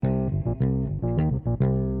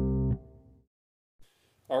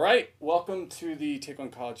All right, welcome to the Take on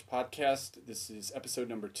College podcast. This is episode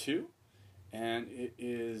number 2, and it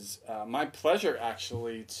is my pleasure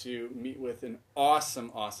actually to meet with an awesome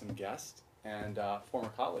guest and former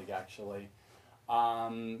colleague actually.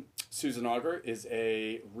 Susan Auger is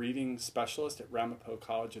a reading specialist at Ramapo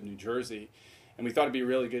College of New Jersey, and we thought it'd be a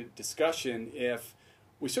really good discussion if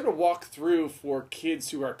we sort of walk through for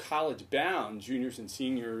kids who are college bound, juniors and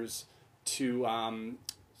seniors, to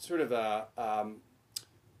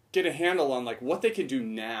get a handle on like what they can do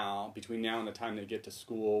now between now and the time they get to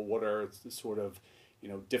school. What are the sort of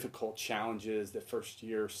difficult challenges that first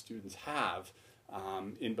year students have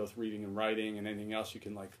in both reading and writing, and anything else you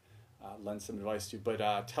can lend some advice to.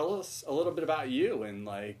 But tell us a little bit about you and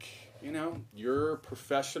your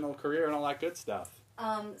professional career and all that good stuff.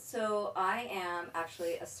 So I am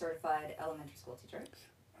actually a certified elementary school teacher.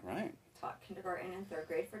 All right. Taught kindergarten and third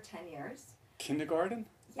grade for 10 years. Kindergarten?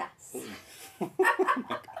 Yes. Oh my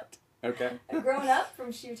God. Okay. I've grown up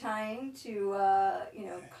from shoe tying to,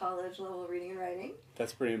 college level reading and writing.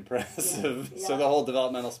 That's pretty impressive. Yeah. So the whole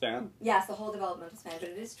developmental span? Yes, the whole developmental span. But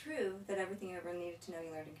it is true that everything you ever needed to know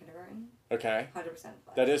you learned in kindergarten. Okay. 100%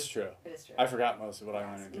 applies. That is true. It is true. I forgot most of what I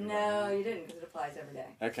learned in kindergarten. No, you didn't, because it applies every day.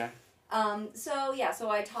 Okay. So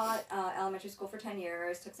I taught elementary school for 10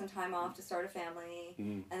 years, took some time off to start a family,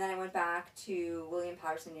 and then I went back to William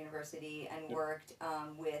Patterson University and worked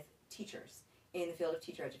with teachers in the field of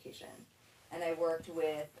teacher education. And I worked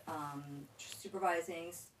with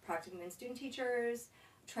supervising practicum and student teachers,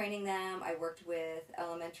 training them. I worked with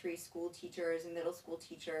elementary school teachers and middle school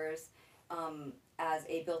teachers as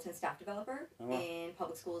a built-in staff developer in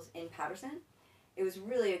public schools in Patterson. It was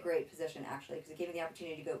really a great position, actually, because it gave me the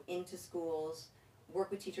opportunity to go into schools,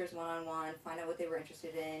 work with teachers one-on-one, find out what they were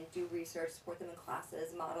interested in, do research, support them in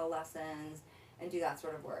classes, model lessons, and do that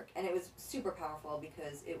sort of work. And it was super powerful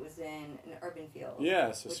because it was in an urban field.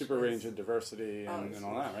 Yeah, so super range of diversity and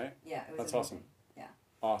all that, right? Yeah, it was That's amazing. awesome. Yeah.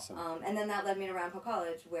 Awesome. And then that led me to Ramapo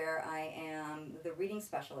College, where I am the reading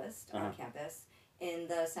specialist on campus in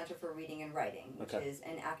the Center for Reading and Writing, which is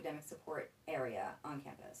an academic support area on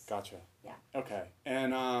campus. Gotcha. Yeah. Okay.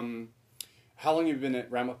 And how long have you been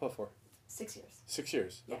at Ramapo for? 6 years. 6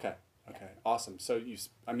 years. Yeah. Okay. Okay. Awesome. So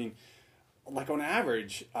on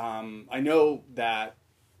average, I know that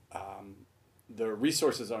the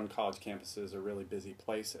resources on college campuses are really busy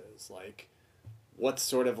places. Like, what's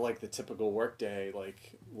sort of like the typical workday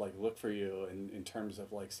like look for you in terms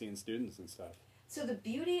of like seeing students and stuff? So the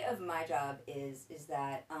beauty of my job is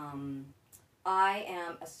that I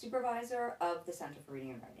am a supervisor of the Center for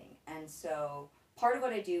Reading and Writing. And so part of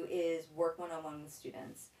what I do is work one-on-one with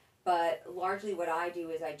students. But largely what I do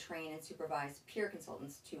is I train and supervise peer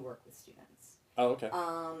consultants to work with students. Oh, okay.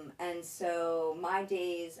 And so my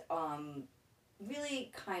days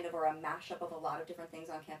really kind of are a mashup of a lot of different things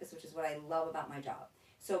on campus, which is what I love about my job.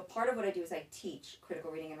 So part of what I do is I teach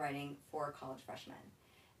critical reading and writing for college freshmen.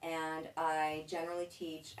 And I generally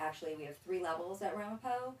teach, actually we have 3 levels at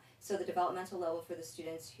Ramapo. So the developmental level for the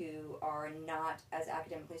students who are not as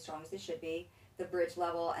academically strong as they should be, the bridge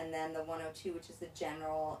level, and then the 102, which is the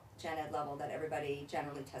general gen ed level that everybody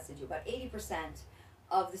generally tests into. About 80%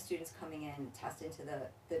 of the students coming in test into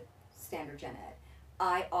the standard gen ed.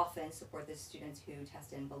 I often support the students who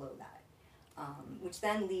test in below that. Which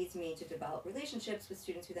then leads me to develop relationships with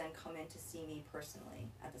students who then come in to see me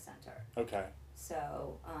personally at the center. Okay.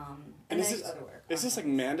 So, and then I do other work. Is this like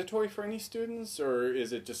mandatory for any students, or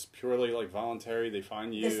is it just purely like voluntary? They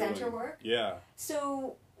find you? The center work? Yeah.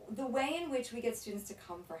 So the way in which we get students to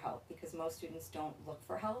come for help, because most students don't look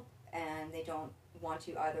for help, and they don't want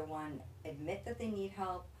to either, one, admit that they need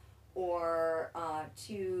help, or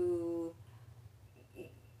to,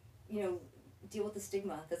 deal with the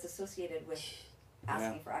stigma that's associated with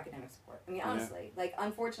asking for academic support. I mean, honestly,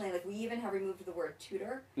 unfortunately, we even have removed the word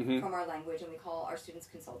tutor from our language, and we call our students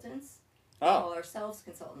consultants. We call ourselves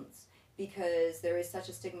consultants, because there is such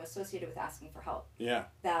a stigma associated with asking for help. Yeah.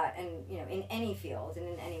 That, and in any field and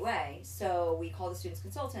in any way. So we call the students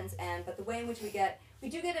consultants, but the way in which we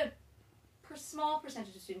do get a small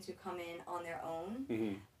percentage of students who come in on their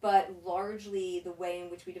own, but largely the way in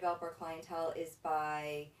which we develop our clientele is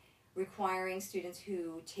by requiring students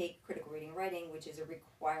who take critical reading and writing, which is a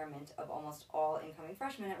requirement of almost all incoming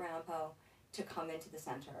freshmen at Ramapo, to come into the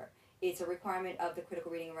center. It's a requirement of the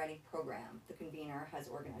critical reading and writing program. The convener has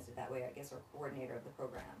organized it that way, I guess, or coordinator of the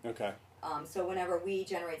program. Okay. So whenever we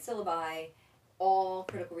generate syllabi, all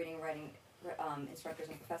critical reading and writing instructors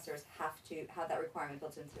and professors have to have that requirement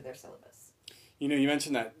built into their syllabus. You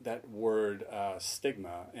mentioned that word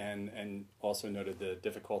stigma, and also noted the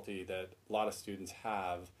difficulty that a lot of students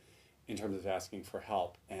have in terms of asking for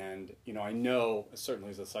help. And, you know, I know, certainly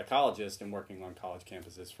as a psychologist and working on college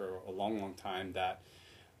campuses for a long, long time, that,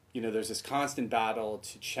 you know, there's this constant battle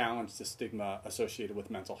to challenge the stigma associated with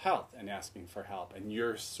mental health and asking for help. And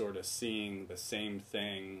you're sort of seeing the same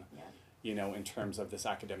thing, Yeah. you know, in terms of this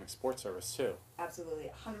academic support service too.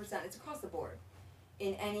 Absolutely, 100%. It's across the board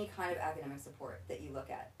in any kind of academic support that you look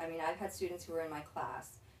at. I mean, I've had students who were in my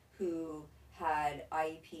class who had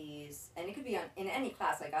IEPs, and it could be in any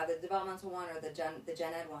class, like either the developmental one or the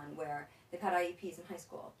gen ed one, where they've had IEPs in high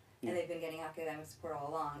school, and they've been getting academic support all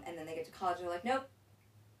along, and then they get to college and they're like, nope,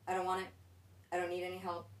 I don't want it, I don't need any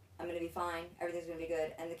help, I'm going to be fine, everything's going to be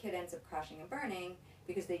good, and the kid ends up crashing and burning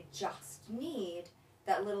because they just need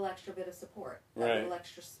that little extra bit of support, that little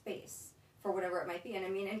extra space for whatever it might be. And I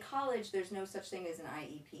mean, in college, there's no such thing as an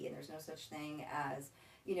IEP, and there's no such thing as,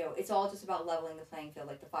 you know, it's all just about leveling the playing field.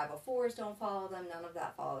 Like the 504s don't follow them, none of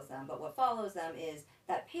that follows them. But what follows them is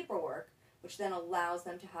that paperwork, which then allows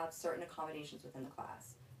them to have certain accommodations within the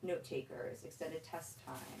class. Note takers, extended test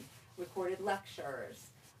time, recorded lectures,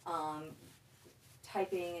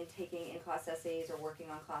 typing and taking in-class essays or working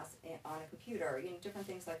on class on a computer, you know, different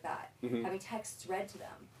things like that. Having texts read to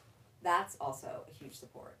them, that's also a huge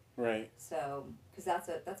support. Right. So, because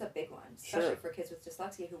that's a big one, especially for kids with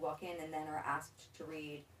dyslexia who walk in and then are asked to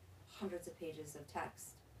read hundreds of pages of text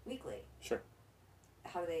weekly. Sure.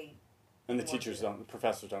 How do they? And the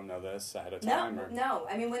professors don't know this ahead of time? No.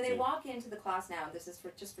 I mean, when they walk into the class now, this is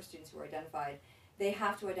just for students who are identified, they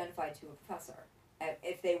have to identify to a professor.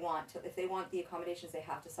 If they want the accommodations, they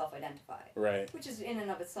have to self-identify. Right. Which is in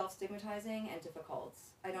and of itself stigmatizing and difficult.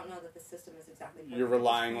 I don't know that the system is exactly perfect. You're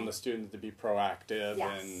relying on the students to be proactive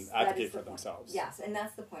and advocate for themselves. Yes, and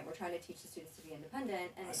that's the point. We're trying to teach the students to be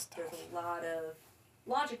independent, and there's a lot of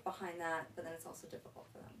logic behind that, but then it's also difficult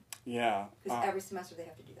for them. Yeah. Because every semester they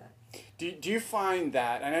have to do that. Do you find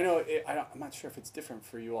that, and I know, I'm not sure if it's different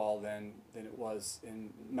for you all than it was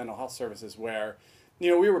in mental health services, where,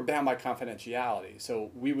 you know, we were bound by confidentiality,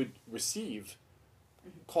 so we would receive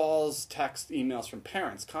calls, texts, emails from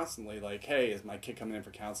parents constantly, like, hey, is my kid coming in for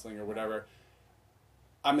counseling or whatever.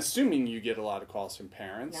 I'm assuming you get a lot of calls from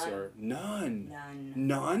parents. None.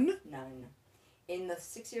 None? None. In the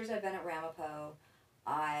 6 years I've been at Ramapo,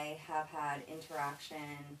 I have had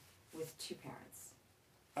interaction with 2 parents.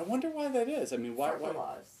 I wonder why that is. I mean, why? FERPA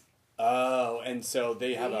laws. Oh, and so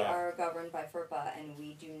we are governed by FERPA, and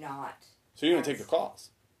we do not. So you don't take the calls?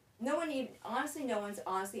 No one's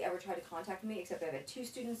honestly ever tried to contact me, except I've had 2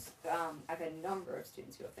 students, I've had a number of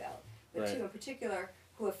students who have failed, but 2 in particular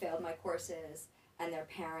who have failed my courses, and their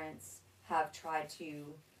parents have tried to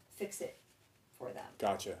fix it for them.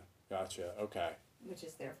 Gotcha, okay. Which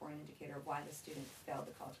is therefore an indicator of why the student failed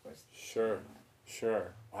the college course. Sure.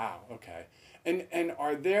 Wow, okay. And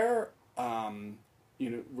are there, you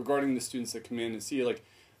know, regarding the students that come in and see you, like,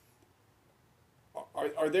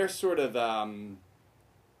 are there sort of a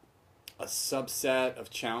subset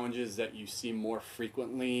of challenges that you see more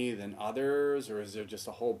frequently than others, or is there just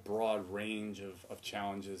a whole broad range of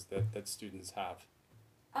challenges that students have?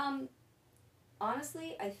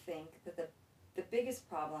 Honestly, I think that the biggest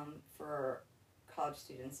problem for college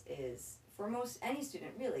students is, for most any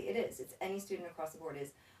student really, it's any student across the board,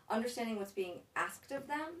 is understanding what's being asked of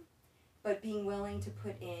them, but being willing to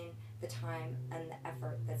put in the time and the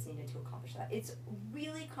effort that's needed to accomplish that. It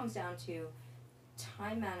really comes down to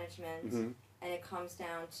time management, and it comes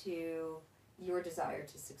down to your desire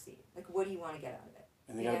to succeed. Like, what do you want to get out of it?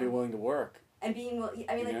 And they gotta be willing to work. And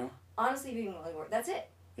honestly being willing to work. That's it.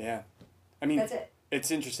 Yeah. I mean, that's it. It's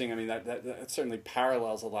interesting. I mean, that certainly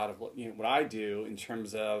parallels a lot of what I do in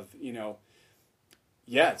terms of, you know,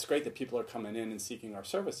 yeah, it's great that people are coming in and seeking our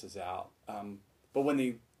services out. But when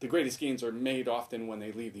the greatest gains are made often when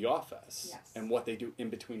they leave the office and what they do in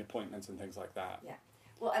between appointments and things like that. Yeah.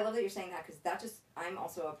 Well, I love that you're saying that, because I'm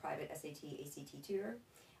also a private SAT, ACT tutor.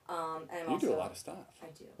 And do a lot of stuff. I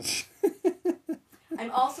do.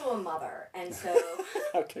 I'm also a mother, and so...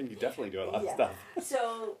 Okay, you definitely do a lot of stuff.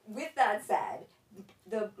 So, with that said,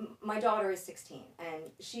 my daughter is 16, and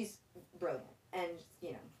she's brilliant, and,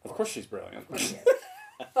 you know... Of course she's brilliant. Of course she is.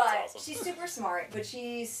 But awesome. She's super smart, but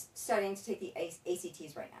she's studying to take the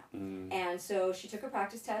ACTs right now. And so she took a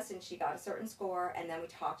practice test, and she got a certain score, and then we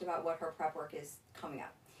talked about what her prep work is coming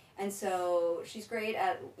up. And so she's great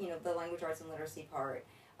at, you know, the language arts and literacy part,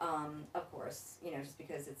 of course, you know, just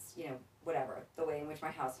because it's, you know, whatever, the way in which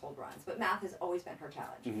my household runs. But math has always been her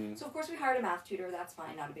challenge. So, of course, we hired a math tutor. That's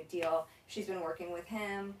fine, not a big deal. She's been working with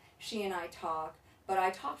him. She and I talk. But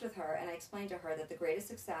I talked with her, and I explained to her that the greatest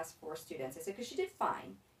success for students, I said, because she did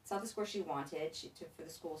fine. It's not the score she wanted for the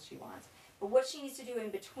schools she wants. But what she needs to do in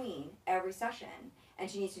between every session,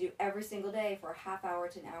 and she needs to do every single day for a half hour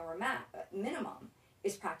to an hour minimum,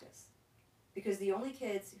 is practice. Because the only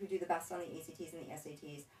kids who do the best on the ACTs and the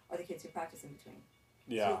SATs are the kids who practice in between.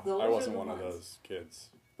 Yeah, so I wasn't one of those kids.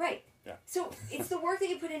 Right. Yeah. So it's the work that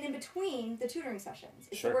you put in between the tutoring sessions.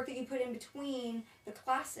 It's the work that you put in between the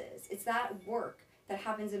classes. It's that work that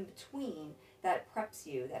happens in between that preps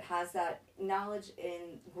you, that has that knowledge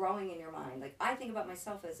in growing in your mind. Like, I think about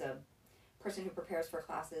myself as a person who prepares for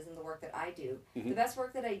classes and the work that I do. Mm-hmm. The best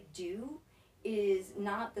work that I do is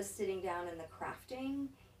not the sitting down and the crafting.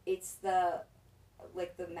 It's the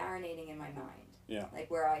marinating in my mind. Yeah. Like,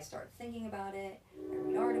 where I start thinking about it, I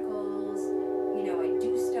read articles, I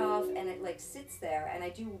do stuff, and it, like, sits there, and I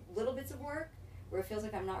do little bits of work where it feels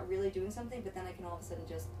like I'm not really doing something, but then I can all of a sudden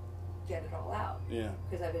just get it all out. Yeah.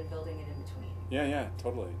 Because I've been building it in between. Yeah,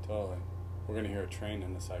 totally. We're going to hear a train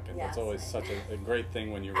in a second. Yes. That's always such a great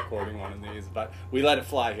thing when you're recording one of these, but we let it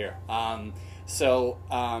fly here.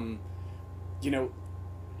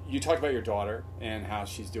 You talked about your daughter and how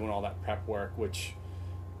she's doing all that prep work, which,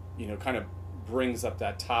 kind of brings up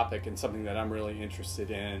that topic and something that I'm really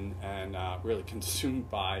interested in and really consumed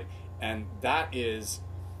by, and that is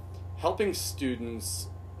helping students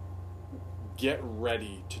get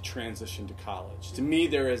ready to transition to college. To me,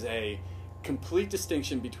 there is a complete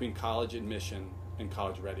distinction between college admission and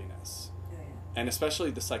college readiness. Oh, yeah. And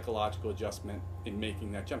especially the psychological adjustment in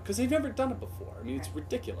making that jump, because they've never done it before. I mean, it's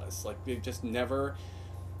ridiculous. Like, they've just never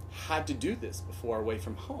had to do this before away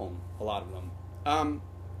from home, a lot of them.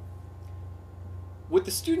 With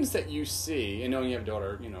the students that you see, and knowing you have a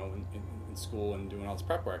daughter, in school and doing all this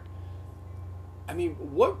prep work, I mean,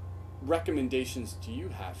 what recommendations do you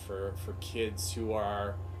have for kids who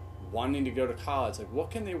are wanting to go to college? Like, what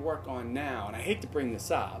can they work on now? And I hate to bring this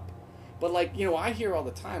up, but, like, I hear all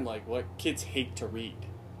the time, like, what kids hate to read.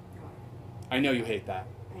 I know you hate that.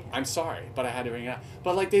 I'm sorry, but I had to bring it up.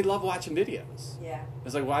 But, like, they love watching videos. Yeah.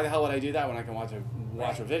 It's like, why the hell would I do that when I can watch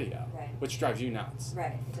a video? Right. Which drives you nuts.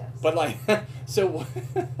 Right, it does. But, like,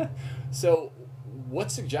 so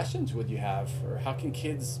what suggestions would you have for how can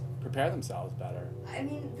kids prepare themselves better? I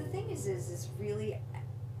mean, the thing is really,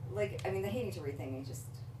 like, the hating to read thing, you just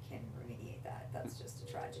can't remediate that. That's just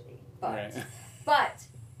a tragedy. But, Right. But,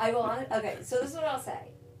 I will, okay, so this is what I'll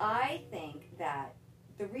say. I think that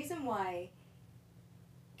the reason why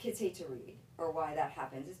kids hate to read, or why that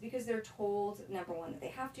happens, is because they're told, number one, that they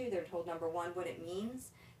have to. They're told, number one, what it means.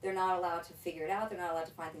 They're not allowed to figure it out. They're not allowed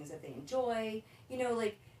to find things that they enjoy.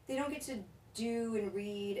 Like, they don't get to do and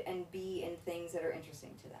read and be in things that are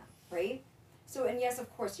interesting to them, right? So, and yes, of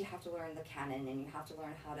course, you have to learn the canon, and you have to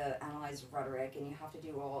learn how to analyze rhetoric, and you have to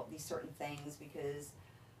do all these certain things, because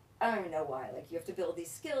I don't even know why. Like, you have to build these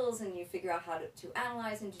skills, and you figure out how to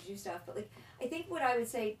analyze and to do stuff. But, like, I think what I would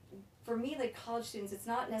say, for me, like, college students, it's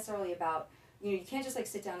not necessarily about, you can't just, like,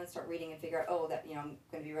 sit down and start reading and figure out, oh, that, I'm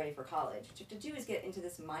going to be ready for college. What you have to do is get into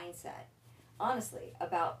this mindset, honestly,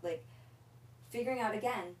 about, like, figuring out,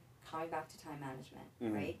 again, coming back to time management,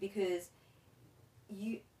 right? Because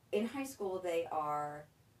in high school, they're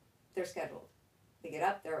scheduled. They get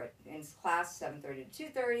up, they're in class 7:30 to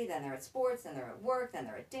 2:30, then they're at sports, then they're at work, then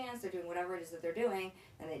they're at dance, they're doing whatever it is that they're doing,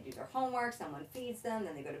 then they do their homework, someone feeds them,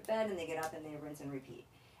 then they go to bed, and they get up and they rinse and repeat.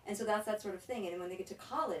 And so that's that sort of thing. And when they get to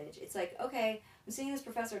college, it's like, okay, I'm seeing this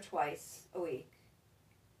professor twice a week,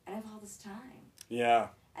 and I have all this time. Yeah.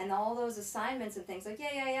 And all those assignments and things, like,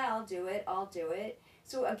 yeah, I'll do it.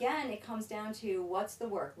 So again, it comes down to what's the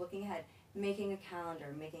work, looking ahead, making a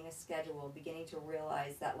calendar, making a schedule, beginning to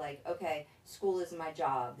realize that, like, okay, school is my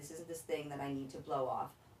job. This isn't this thing that I need to blow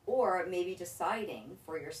off. Or maybe deciding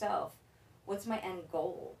for yourself, what's my end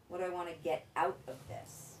goal? What do I want to get out of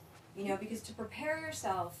this? Because to prepare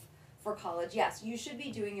yourself for college, yes, you should be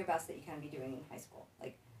doing your best that you can be doing in high school.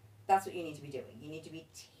 Like, that's what you need to be doing. You need to be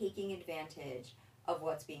taking advantage of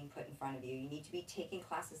what's being put in front of you. You need to be taking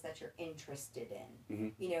classes that you're interested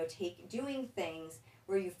in. Doing things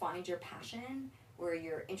where you find your passion, where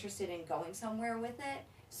you're interested in going somewhere with it,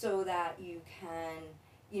 so that you can,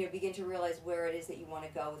 begin to realize where it is that you want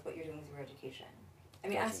to go with what you're doing with your education.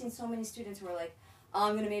 I've seen so many students who are like,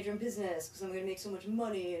 I'm going to major in business because I'm going to make so much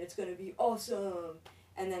money and it's going to be awesome.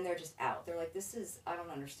 And then they're just out. They're like, I don't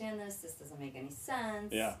understand this. This doesn't make any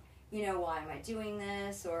sense. Yeah. Why am I doing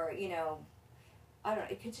this? Or, I don't know.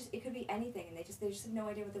 It could be anything, and they just have no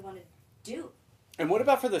idea what they want to do. And what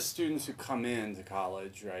about for the students who come into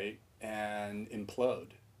college, right, and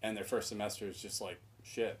implode, and their first semester is just like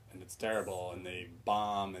shit, and it's terrible, and they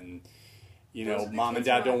bomb, and mom and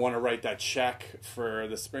dad don't want to write that check for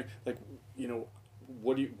the spring. Like,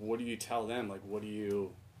 what do you tell them? Like, what do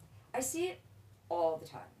you? I see it all the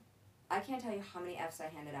time. I can't tell you how many Fs I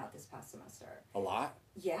handed out this past semester. A lot?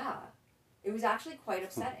 Yeah. It was actually quite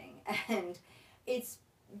upsetting. And it's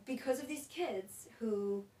because of these kids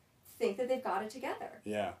who think that they've got it together.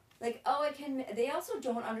 Yeah. Like, oh, they also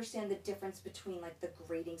don't understand the difference between, like, the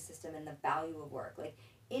grading system and the value of work. Like,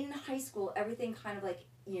 in high school, everything kind of, like,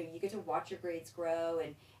 you know, you get to watch your grades grow,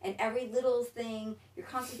 and every little thing, you're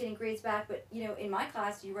constantly getting grades back. But, you know, in my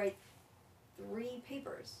class, you write 3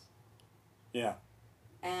 papers. Yeah.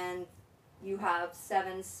 And you have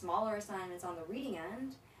 7 smaller assignments on the reading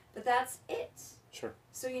end, but that's it. Sure.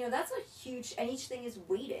 So, you know, that's a huge, and each thing is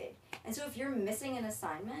weighted. And so if you're missing an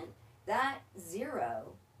assignment, that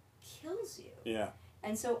 0 kills you. Yeah.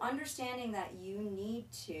 And so understanding that you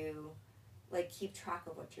need to, like, keep track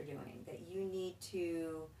of what you're doing, that you need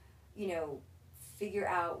to, you know, figure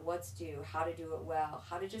out what's due, how to do it well,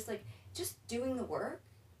 how to just doing the work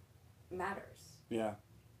matters. Yeah.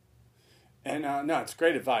 And no, it's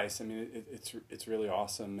great advice. I mean, it's really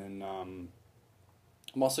awesome. And I'm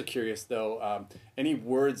also curious, though, any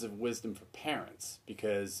words of wisdom for parents?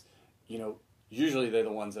 Because, you know, usually they're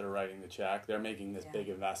the ones that are writing the check. They're making this big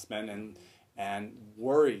investment and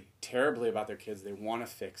worry terribly about their kids. They want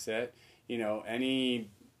to fix it. You know, any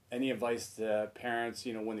advice to parents,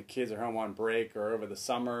 you know, when the kids are home on break or over the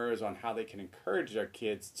summers on how they can encourage their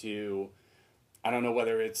kids to, I don't know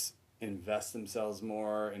whether it's invest themselves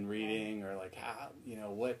more in reading or like how, you know,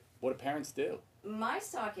 what do parents do? My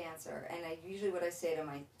stock answer, and usually what I say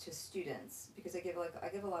to students, because I give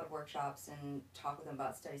a lot of workshops and talk with them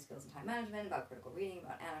about study skills and time management, about critical reading,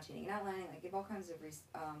 about annotating and outlining. I give all kinds of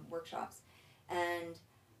workshops, and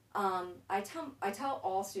I tell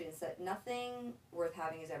all students that nothing worth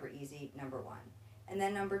having is ever easy. Number 1, and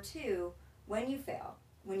then number 2, when you fail,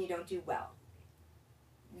 when you don't do well,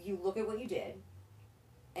 you look at what you did,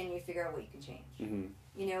 and you figure out what you can change. Mm-hmm.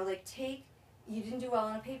 You know, like you didn't do well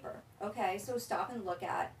on a paper. Okay, so stop and look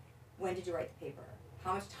at when did you write the paper?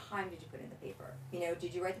 How much time did you put in the paper? You know,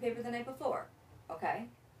 did you write the paper the night before? Okay,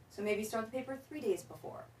 so maybe start the paper 3 days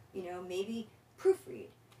before. You know, maybe proofread.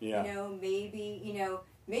 Yeah. You know,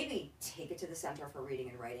 maybe take it to the Center for Reading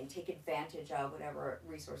and Writing. Take advantage of whatever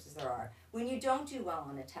resources there are. When you don't do well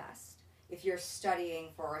on a test, if you're studying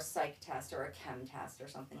for a psych test or a chem test or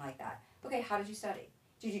something like that, okay, how did you study?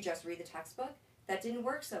 Did you just read the textbook? That didn't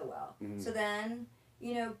work so well. Mm-hmm. So then,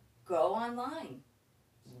 you know, go online,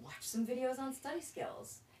 watch some videos on study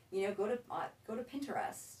skills. You know, go to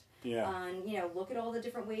Pinterest. Yeah. And, you know, look at all the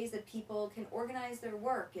different ways that people can organize their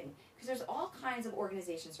work, and because there's all kinds of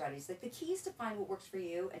organization strategies. Like, the key is to find what works for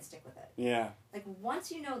you and stick with it. Yeah. Like,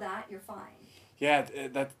 once you know that, you're fine. Yeah,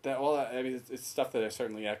 I mean, it's stuff that I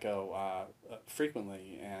certainly echo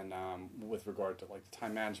frequently, and with regard to like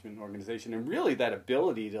time management and organization, and really that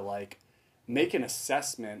ability to like make an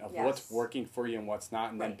assessment of what's working for you and what's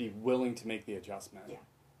not, and then be willing to make the adjustment. Yeah.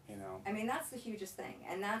 You know. I mean, that's the hugest thing,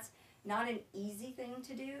 and that's not an easy thing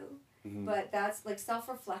to do, mm-hmm. but that's like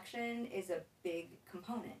self-reflection is a big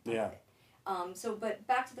component of it. But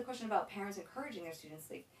back to the question about parents encouraging their students,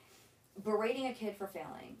 like berating a kid for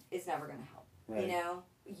failing is never going to help. Right. You know,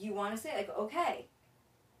 you want to say like, okay,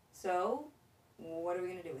 so what are we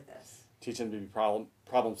going to do with this? Teach them to be problem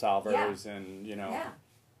solvers, and you know. Yeah.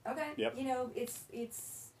 Okay. Yep. You know,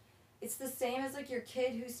 it's the same as like your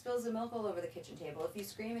kid who spills the milk all over the kitchen table. If you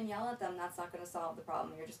scream and yell at them, that's not going to solve the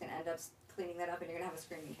problem. You're just going to end up cleaning that up, and you're going to have a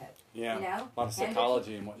screaming kid. Yeah. You know? A lot of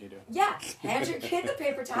psychology in what you do. Yeah. Hand your kid the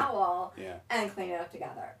paper towel and clean it up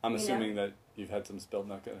together. I'm assuming that you've had some spilled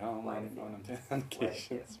milk at home on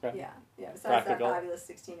occasions. Right? Yeah. Besides Practical. that fabulous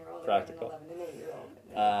 16-year-old, Practical. 11 and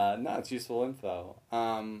 8-year-old. No, it's useful info.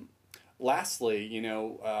 Lastly, you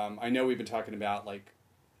know, I know we've been talking about like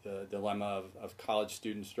the dilemma of college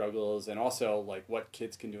student struggles and also like what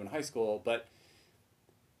kids can do in high school, but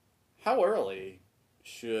how early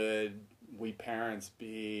should we parents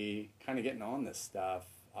be kind of getting on this stuff?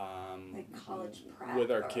 Like college prep with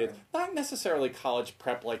our kids? Not necessarily college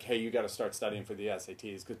prep, like, hey, you got to start studying for the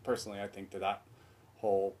SATs, because personally I think that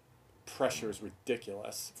whole pressure is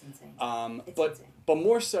ridiculous. It's insane. But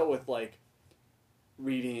more so with like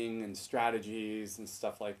reading and strategies and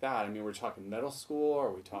stuff like that. I mean, we're talking middle school, or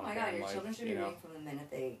are we talking? Oh my God, your like, children should be reading from the minute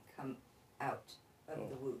they come out of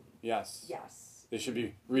the womb. Yes. Yes. They should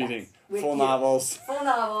be reading full novels. Full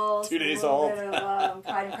novels. 2 days a little old. Bit of,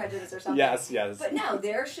 Pride and Prejudice or something. Yes. But no,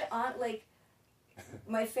 like,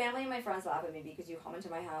 my family and my friends laugh at me because you come into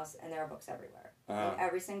my house and there are books everywhere. In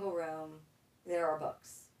every single room, there are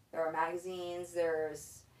books. There are magazines.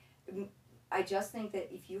 I just think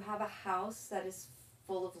that if you have a house that is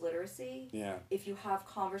full of literacy, if you have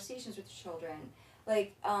conversations with children,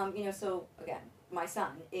 like, you know, so again, my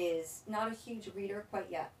son is not a huge reader quite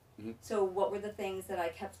yet. Mm-hmm. So what were the things that I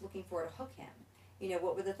kept looking for to hook him? You know,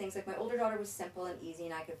 what were the things, like my older daughter was simple and easy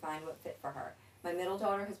and I could find what fit for her. My middle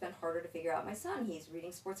daughter has been harder to figure out. My son, he's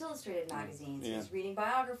reading Sports Illustrated magazines. Yeah. He's reading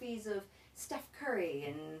biographies of Steph Curry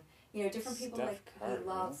and, you know, different people. Steph Like, Curry, he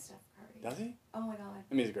loves Steph Curry. Does he? Oh my God.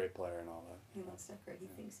 I mean, he's a great player and all that. He loves Steph Curry. He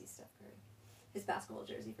thinks he's Steph Curry. His basketball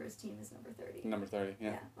jersey for his team is number 30. Number 30,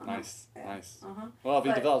 yeah. Nice, yeah. nice. Uh-huh. Well, if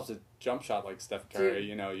he But- develops a jump shot like Steph Curry, Dude.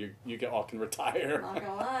 you know, you all can retire. Not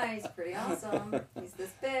gonna lie, he's pretty awesome. He's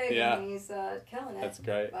this big Yeah. and he's killing it. That's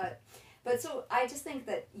great. But so I just think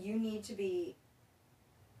that you need to be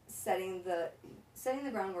setting the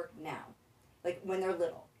groundwork now, like when they're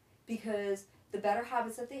little, because the better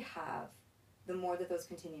habits that they have, the more that those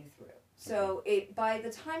continue through. So by the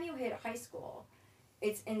time you hit high school,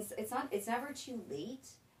 it's never too late,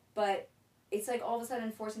 but it's like all of a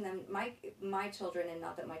sudden forcing them. My children, and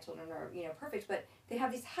not that my children are, you know, perfect, but they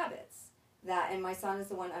have these habits that, and my son is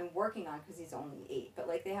the one I'm working on because he's only 8. But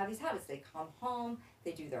like they have these habits. They come home,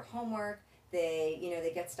 they do their homework,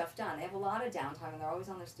 they get stuff done. They have a lot of downtime, and they're always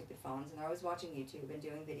on their stupid phones, and they're always watching YouTube and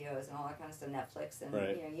doing videos and all that kind of stuff, Netflix and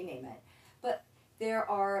Right. you know, you name it. But there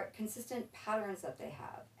are consistent patterns that they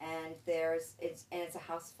have, and it's a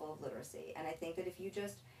house full of literacy. And I think that if you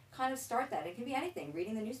just kind of start that, it can be anything.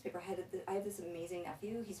 Reading the newspaper. I have this amazing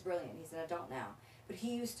nephew. He's brilliant. He's an adult now, but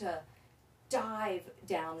he used to dive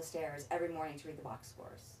down the stairs every morning to read the box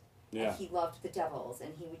scores. Yeah. And he loved the Devils,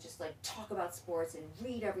 and he would just like talk about sports and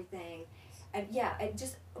read everything. And yeah,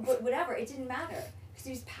 whatever. It didn't matter because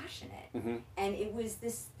he was passionate, Mm-hmm. and it was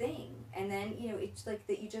this thing. And then you know, it's like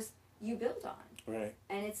that you build on. Right.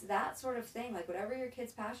 And it's that sort of thing, like whatever your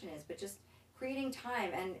kid's passion is, but just creating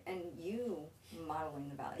time and you modeling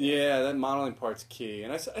the value. Yeah, that modeling part's key.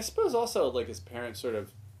 And I suppose also, like, as parents, sort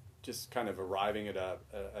of just kind of arriving at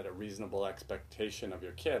a reasonable expectation of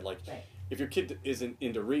your kid. Like, Right. if your kid isn't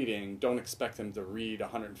into reading, don't expect them to read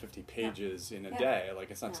 150 pages in a day. Like,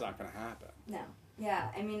 it's not going to happen. No.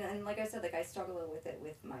 Yeah, I mean, and like I said, like I struggle with it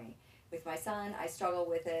with my son. I struggle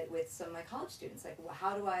with it with some of my college students. Like, well,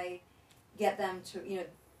 how do I get them to, you know,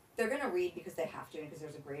 they're going to read because they have to and because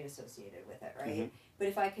there's a grade associated with it, right? Mm-hmm. But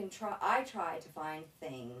if I try to find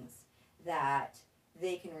things that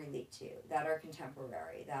they can relate to, that are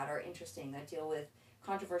contemporary, that are interesting, that deal with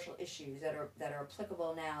controversial issues, that are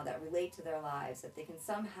applicable now, that relate to their lives, that they can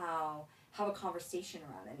somehow have a conversation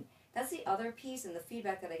around. And that's the other piece, and the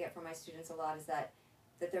feedback that I get from my students a lot is that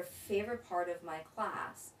their favorite part of my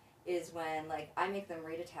class is when, like, I make them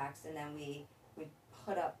read a text and then we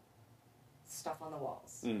put up stuff on the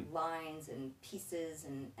walls, lines and pieces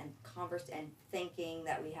and thinking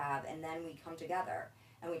that we have, and then we come together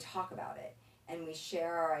and we talk about it and we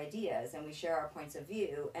share our ideas and we share our points of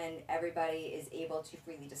view, and everybody is able to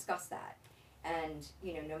freely discuss that. And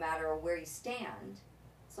you know, no matter where you stand,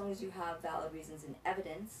 as long as you have valid reasons and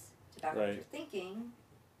evidence to back up what you're thinking,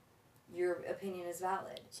 your opinion is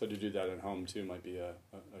valid. So to do that at home too might be a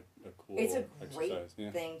cool It's a exercise.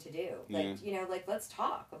 great thing to do. Like, you know, like let's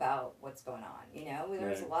talk about what's going on. You know,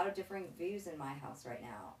 there's a lot of differing views in my house right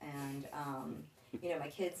now, and you know, my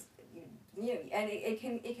kids, you know, and it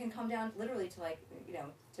can come down literally to, like, you know,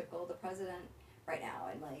 typical of the president right now,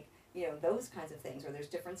 and like, you know, those kinds of things where there's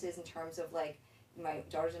differences in terms of, like, my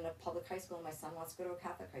daughter's in a public high school and my son wants to go to a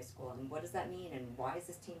Catholic high school, and what does that mean, and why is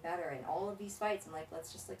this team better, and all of these fights, and like,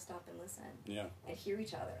 let's just like stop and listen and hear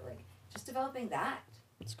each other, like just developing that.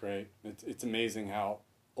 It's great. It's amazing how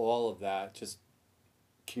all of that, just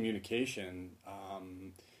communication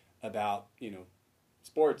about, you know,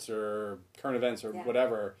 sports or current events or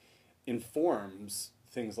whatever, informs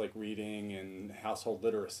things like reading and household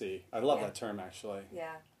literacy. I love that term, actually.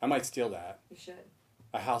 Yeah. I might steal that. You should.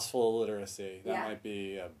 A house full of literacy. That might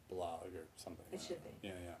be a blog or something. It should be.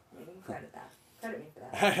 Yeah. You can credit that. Credit me for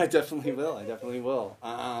that. I definitely will.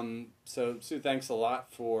 So, Sue, thanks a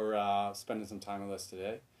lot for spending some time with us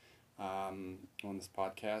today on this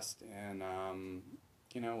podcast. And,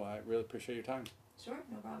 you know, I really appreciate your time. Sure,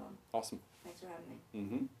 no problem. Awesome. Thanks for having me.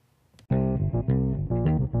 Mm-hmm.